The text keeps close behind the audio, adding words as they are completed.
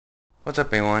What's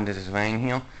up everyone, this is Ryan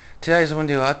here. Today I just want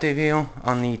to do an update video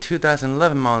on the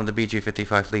 2011 model of the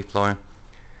BG55 leaf blower.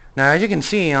 Now as you can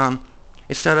see,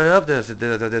 it started up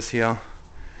this year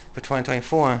for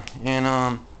 2024,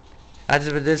 and as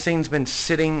this thing's been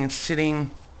sitting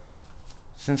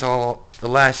since all the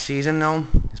last season though.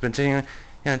 It's been sitting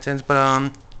since,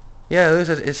 but yeah, at least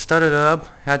it started up.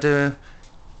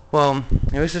 Well,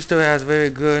 at least it still has very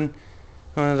good.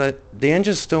 The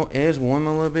engine still is warm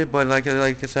a little bit, but like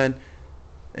I said,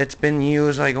 it's been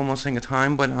used like almost like a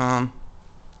time. But and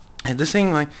this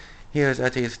thing like here is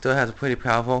actually, it still has a pretty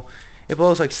powerful. It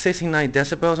blows like 69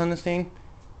 decibels on this thing,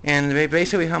 and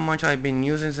basically how much I've been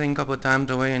using this thing a couple of times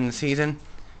away in the season.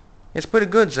 It's pretty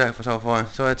good so far.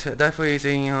 So it's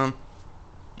definitely a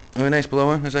really nice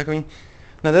blower. Exactly.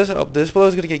 Now this blower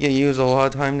is gonna get used a lot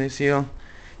of time this year,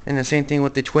 and the same thing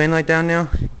with the twin light down there.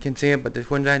 You can see it, but the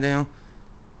twin light down.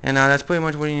 And that's pretty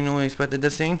much what you normally expect of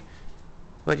this thing.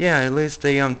 But yeah, at least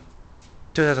the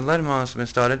 2011 model has been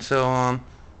started, so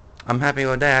I'm happy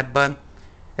with that. But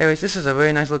anyways, this is a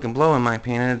very nice looking blower in my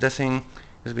opinion, and this thing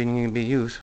is being used.